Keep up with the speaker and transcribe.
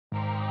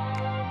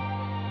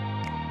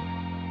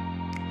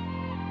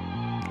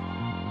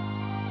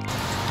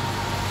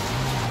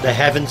The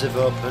heavens have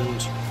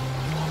opened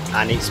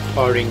and it's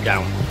pouring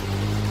down,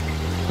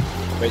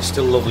 but it's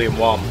still lovely and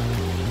warm,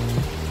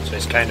 so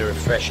it's kind of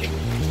refreshing.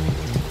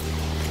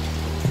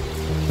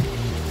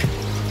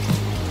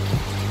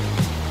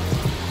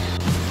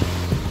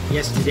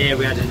 Yesterday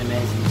we had an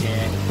amazing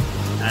day.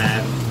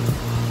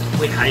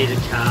 We hired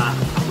a car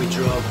and we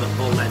drove the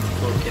whole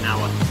length of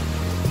Okinawa.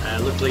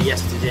 Luckily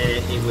yesterday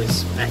it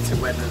was better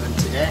weather than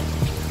today.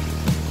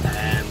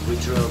 We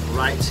drove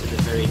right to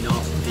the very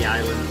north of the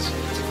island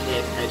to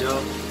Cape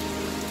Edo,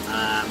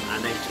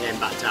 and then came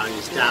back down. It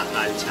was dark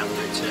by the time we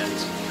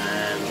returned,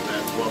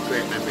 but what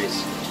great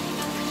memories.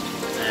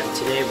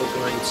 Today we're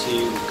going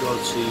to go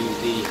to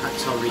the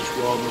Haka Ridge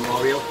War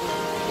Memorial,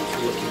 which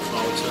we're looking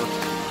forward to,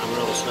 and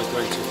we're also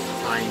going to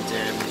find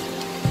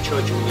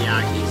Chojun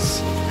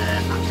Miyagi's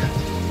Haka.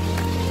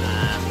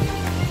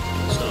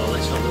 So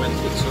let's hope the weather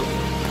picks up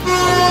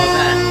before we go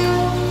there.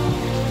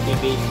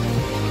 Maybe.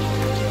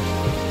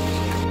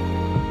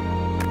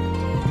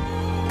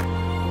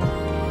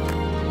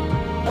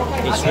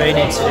 It's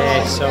raining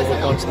today, so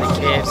we're going to the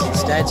caves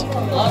instead. So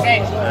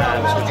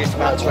we're just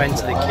about to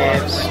enter the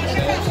caves.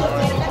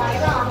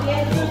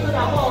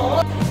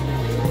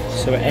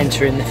 So we're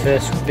entering the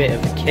first bit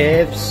of the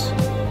caves.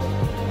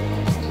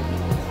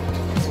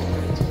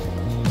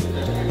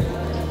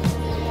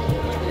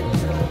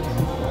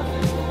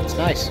 It's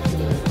nice.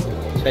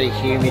 It's very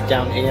humid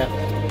down here.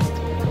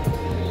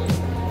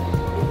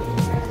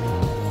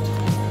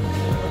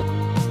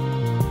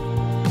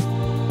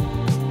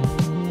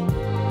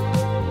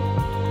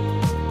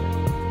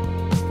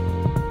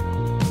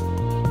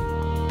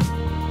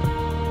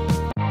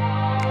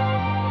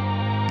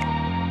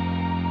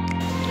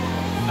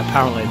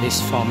 Apparently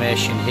this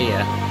formation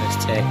here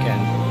has taken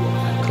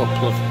a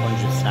couple of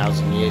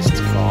 100,000 years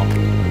to form.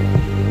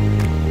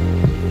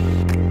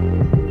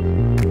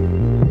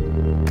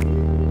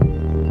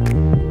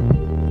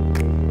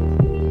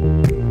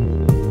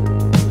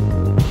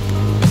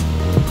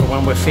 But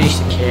when we're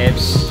finished the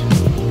caves,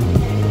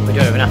 we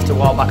don't even have to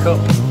walk back up.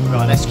 We've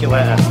got an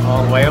escalator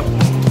all the way up.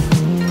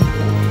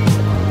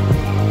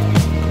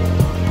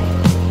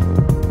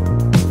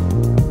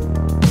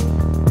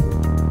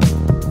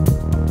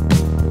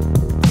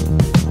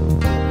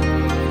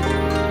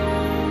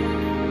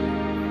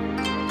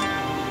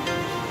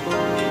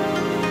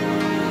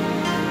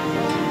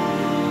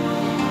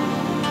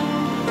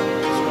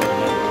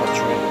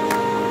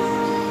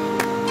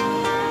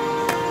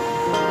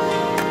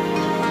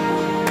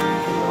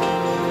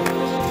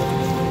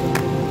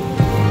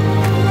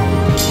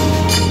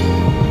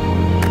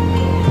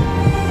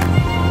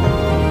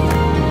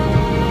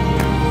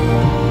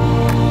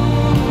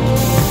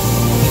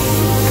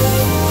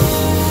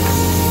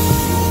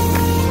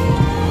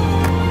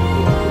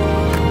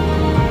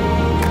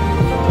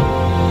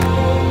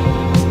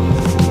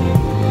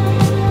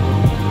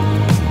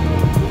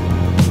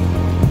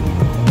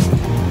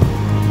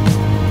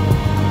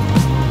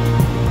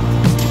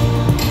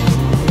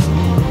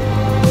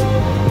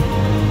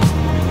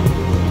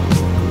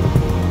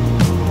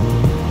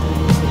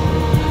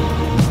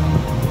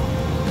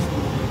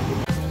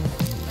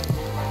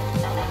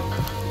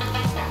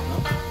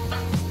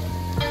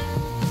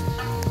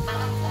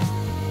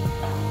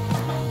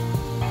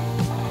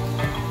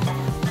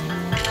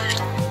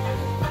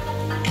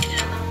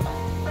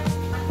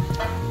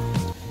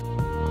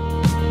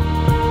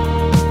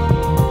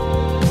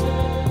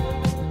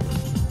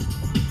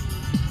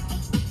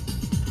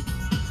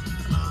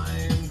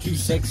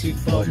 Sexy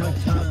for my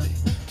party,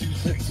 too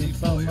sexy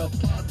for your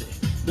party.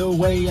 The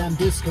way I'm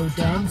disco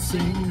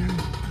dancing.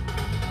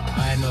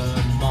 I'm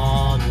a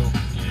model,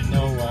 you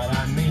know what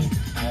I mean.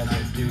 As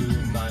I do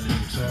my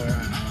little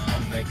turn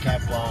on the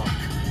catwalk,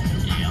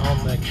 yeah,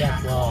 on the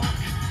catwalk,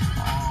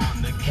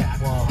 on the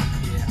catwalk,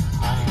 yeah.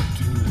 I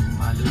do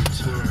my little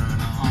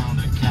turn on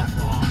the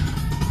catwalk.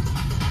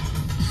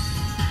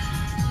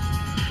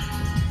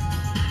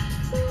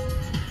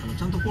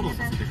 ちゃんとフォロー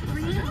させてくださ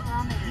いね。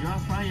Your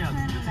fire っ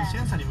て別にセ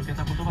ンサーに向け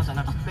た言葉じゃ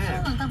なくて、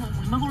多分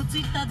今頃ツ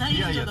イッター大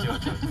丈夫だ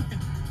と思う。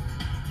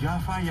Your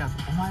fire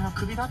お前は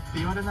クビだって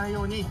言われない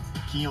ように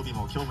金曜日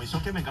も今日も一生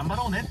懸命頑張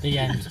ろうねって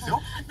言うんですよ。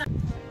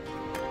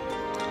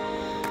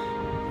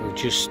We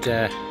just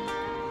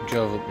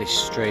drove up this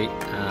street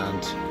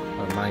and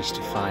we managed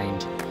to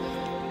find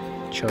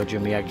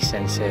Chojun Miyagi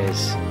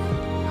Sensei's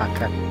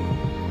Haka.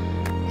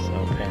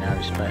 So paying our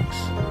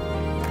respects.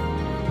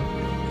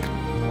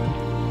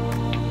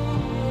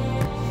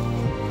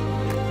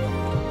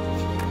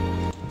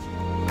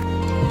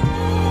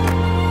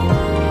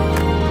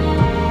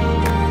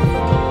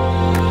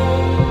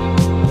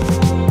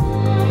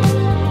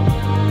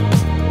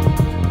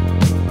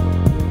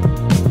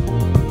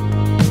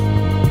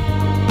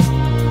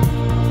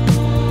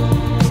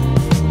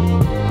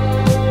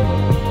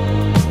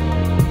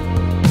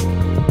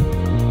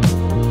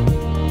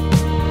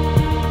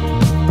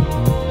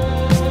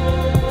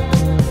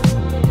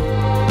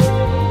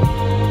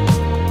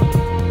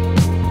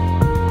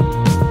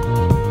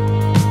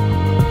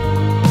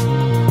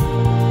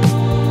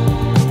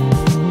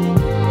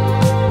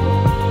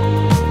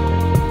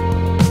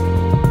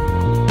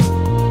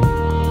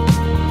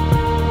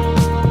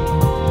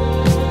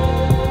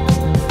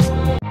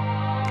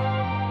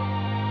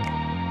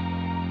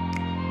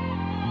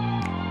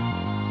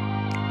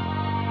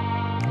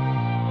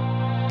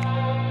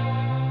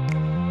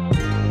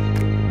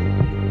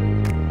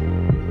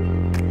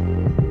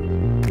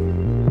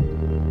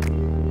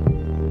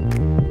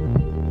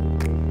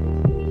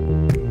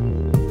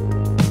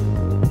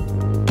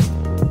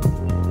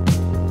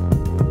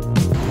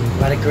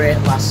 had a great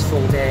last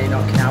full day in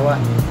Okinawa.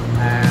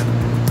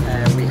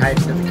 We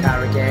hired another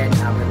car again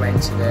and we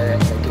went to the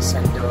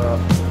Gyokusendo,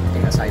 I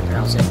think that's how you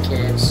pronounce it,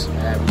 caves,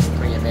 which was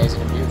pretty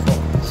amazing and beautiful.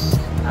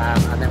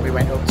 And then we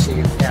went up to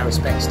pay our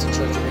respects to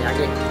Chojun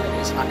Miyagi and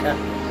his Haka.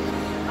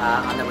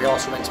 And then we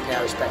also went to pay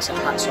our respects at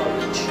Haka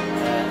Ridge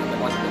and the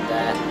monument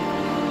there,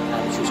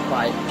 which was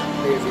quite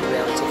moving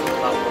really to think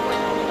about what went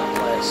on in that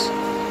place.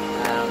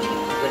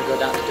 We're going to go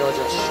down to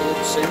dojo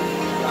soon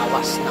for our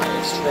last night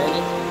of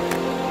training.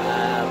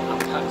 I'm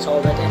packed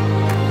already,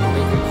 I'm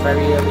leaving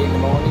very early in the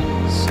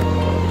morning, so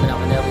we're going to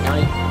have an early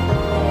night,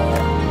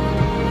 or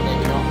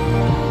maybe not,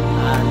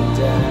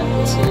 and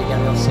we'll see you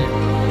again real soon.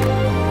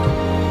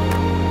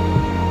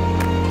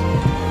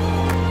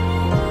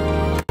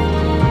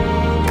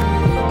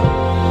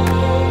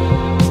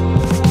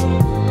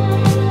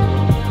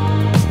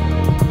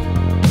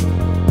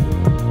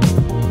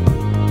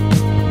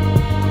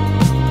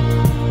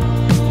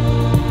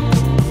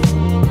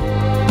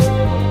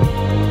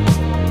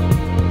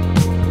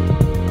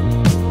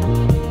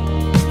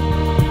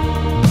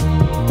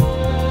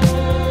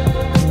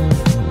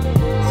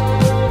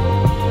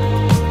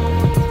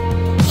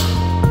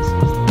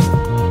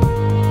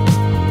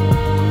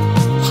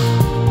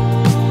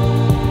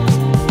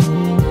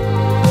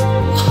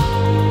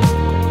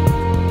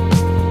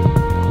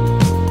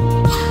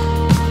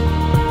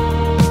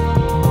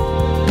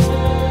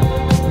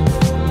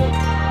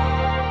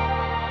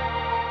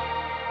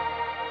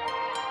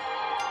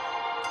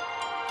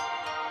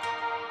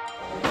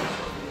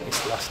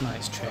 Last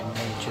night's training in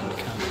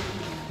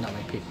Junboku. Not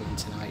many people in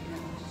tonight.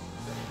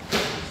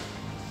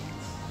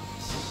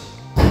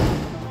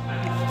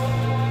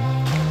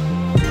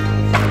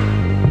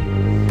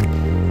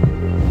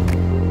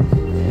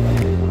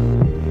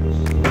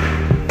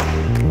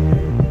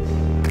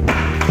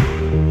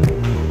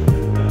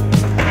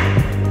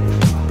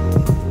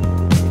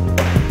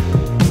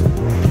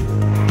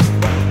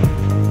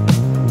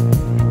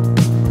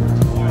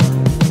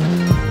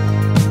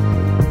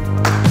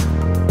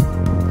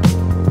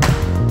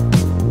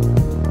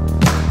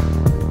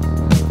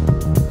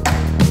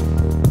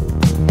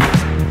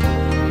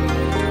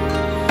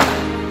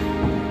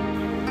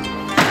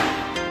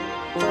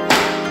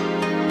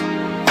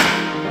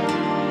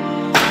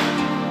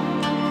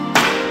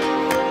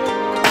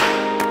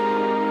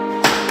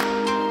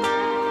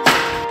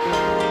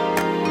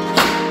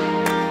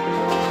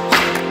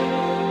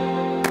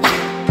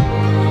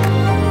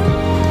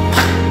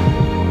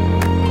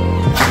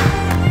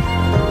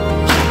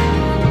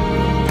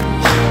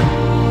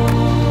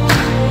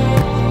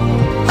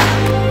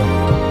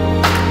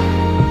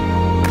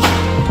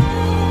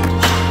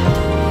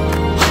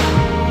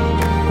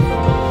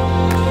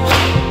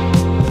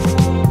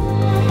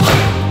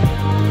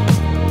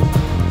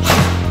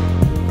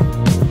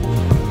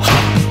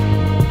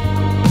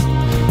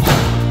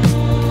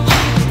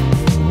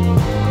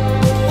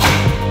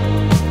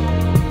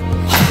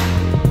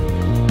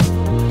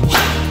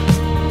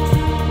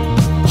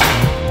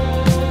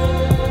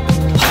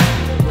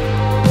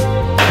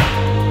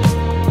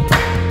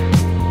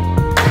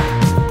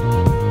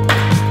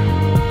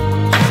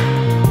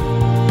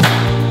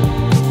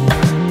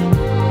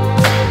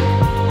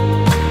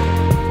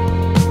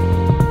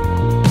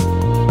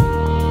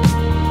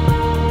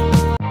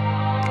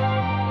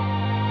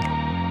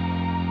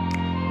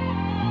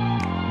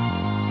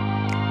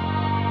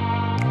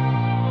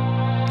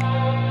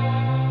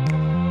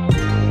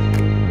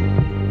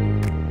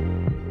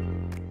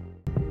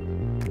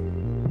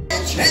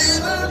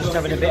 Just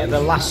having a bit of a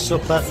last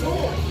supper,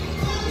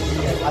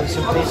 having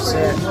some pizza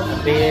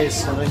and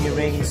beers and onion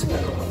rings and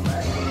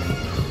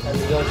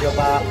the dojo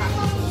bar.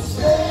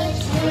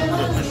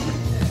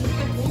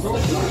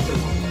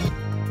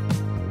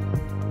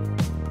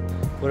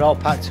 We're all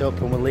packed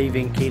up and we're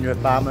leaving Kina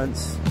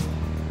Apartments.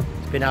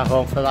 It's been our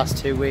home for the last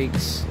 2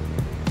 weeks.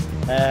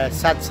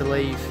 Sad to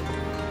leave,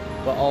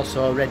 but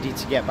also ready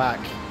to get back,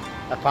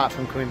 apart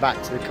from coming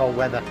back to the cold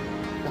weather.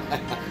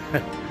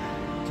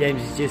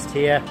 James is just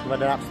here. We've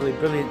had an absolutely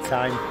brilliant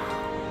time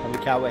and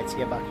we can't wait to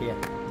get back here.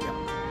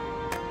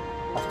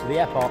 Off to the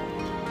airport.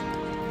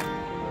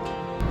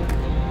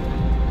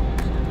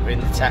 We're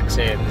in the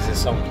taxi and there's a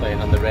song playing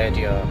on the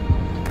radio.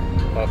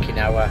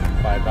 Okinawa,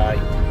 bye bye.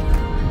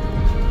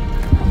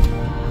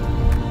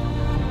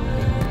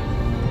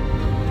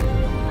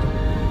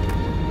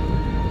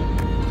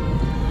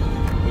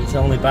 It's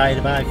only bye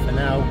bye for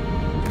now.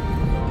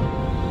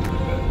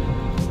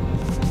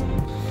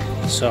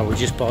 So we're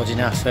just boarding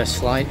our first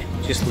flight,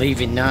 just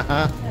leaving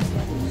Naha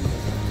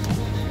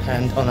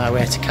and on our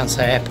way to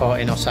Kansai Airport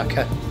in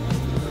Osaka.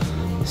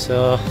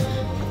 So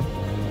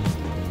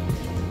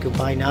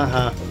goodbye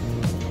Naha.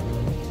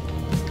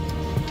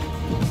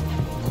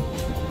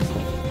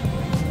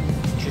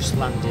 Just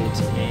landed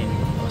in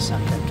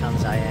Osaka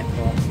Kansai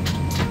Airport,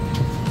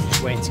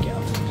 just waiting to get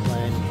off the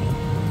plane.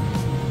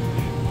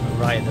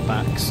 We're right at the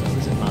back, so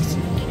there's a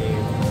massive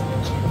queue,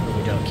 but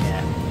we don't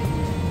care.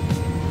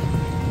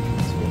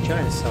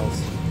 Enjoying ourselves.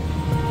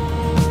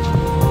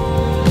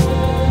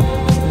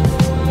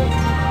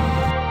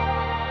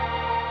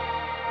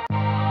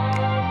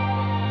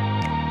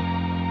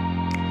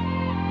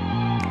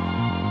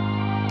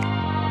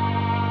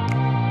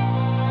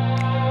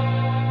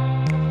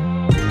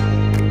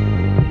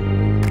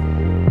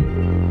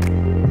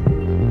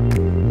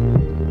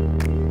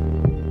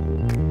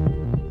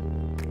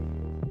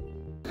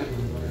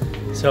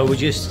 So we're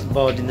just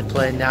boarding the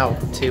plane now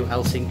to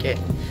Helsinki,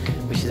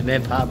 which is the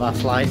main part of our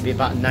flight. It'll be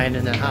about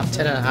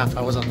 10.5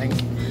 hours I think.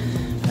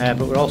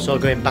 But we're also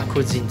going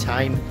backwards in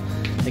time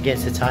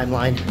against the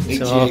timeline.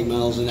 88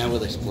 miles an hour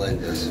this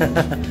plane does.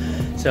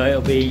 So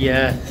it'll be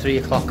 3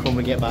 o'clock when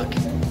we get back to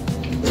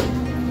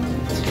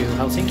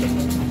Helsinki.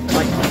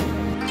 Bye.